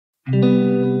Same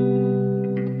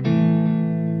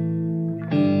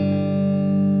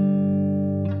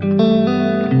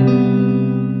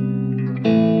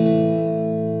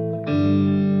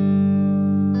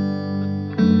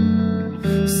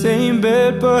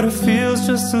bed, but it feels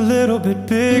just a little bit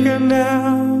bigger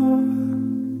now.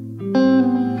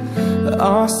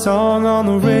 Our song on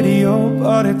the radio,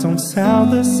 but it don't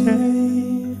sound the same.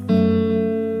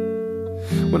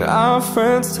 When our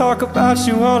friends talk about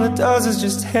you, all it does is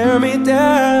just tear me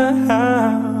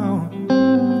down.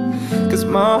 'Cause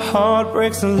my heart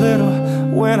breaks a little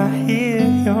when I hear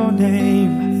your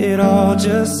name. It all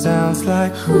just sounds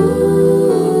like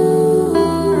ooh.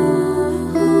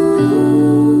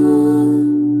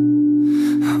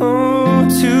 Oh,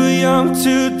 too young,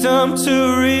 too dumb to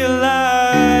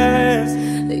realize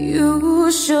that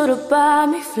you should've bought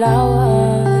me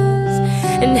flowers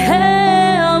and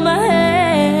held my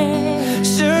hand.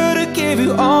 Should've gave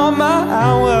you all my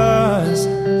hours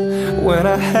when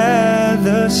I had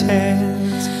the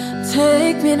chance.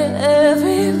 Take me to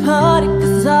every party,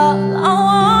 'cause all I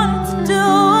wanted to do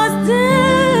was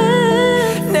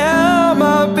dance. Now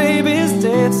my baby's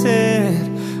dancing,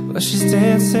 but she's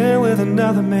dancing with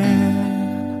another man.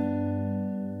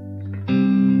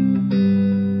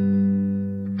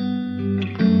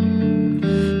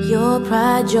 Your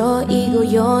pride, your ego,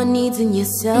 your needs and your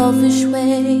selfish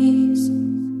ways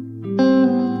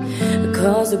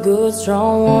cause a good,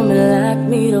 strong woman like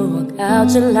me to walk out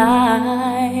your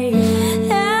life.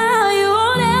 Now you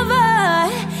won't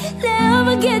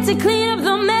never get to clean up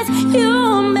the mess you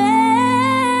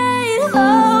made.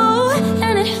 Oh,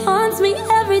 and it haunts me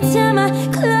every time I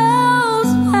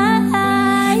close my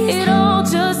eyes. It all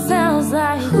just sounds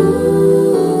like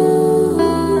ooh.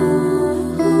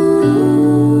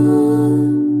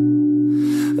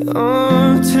 Oh,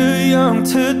 too young,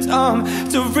 too dumb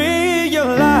to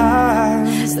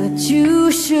realize that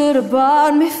you should have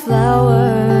bought me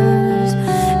flowers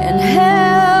and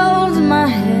held my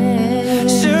hand.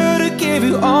 Should have gave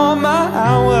you all my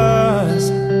hours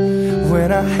when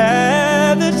I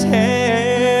had the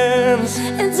chance.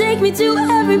 And take me to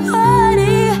every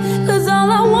party, 'cause all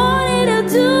I wanted to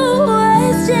do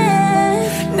was dance.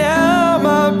 Now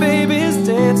my baby's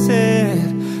dancing,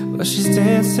 but she's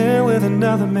dancing with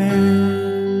another man.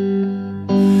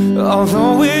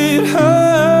 Although it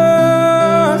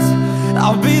hurts,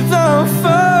 I'll be the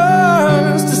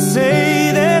first to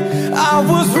say that I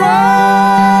was wrong.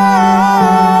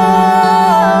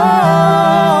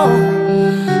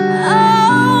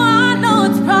 Oh, I know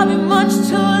it's probably much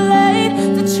too late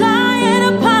to try and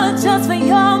apologize for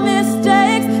your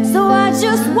mistakes, so I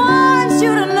just want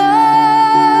you to know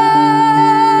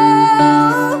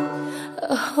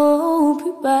I hope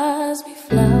he buys me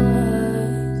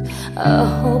flowers, I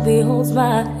hope he holds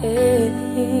my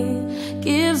hand,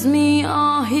 gives me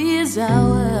all his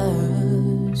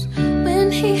hours when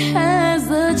he has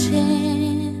the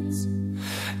chance.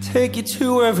 Take you to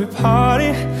every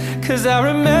party, 'cause I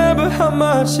remember how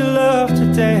much you love to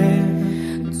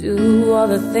dance. Do all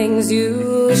the things you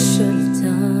should have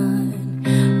done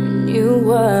when you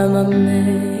were my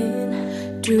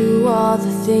man. Do all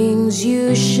the things you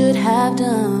should have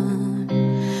done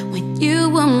when you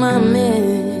were my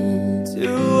man.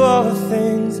 Do all the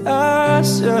things I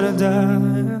should have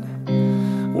done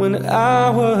when I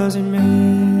was your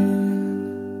man.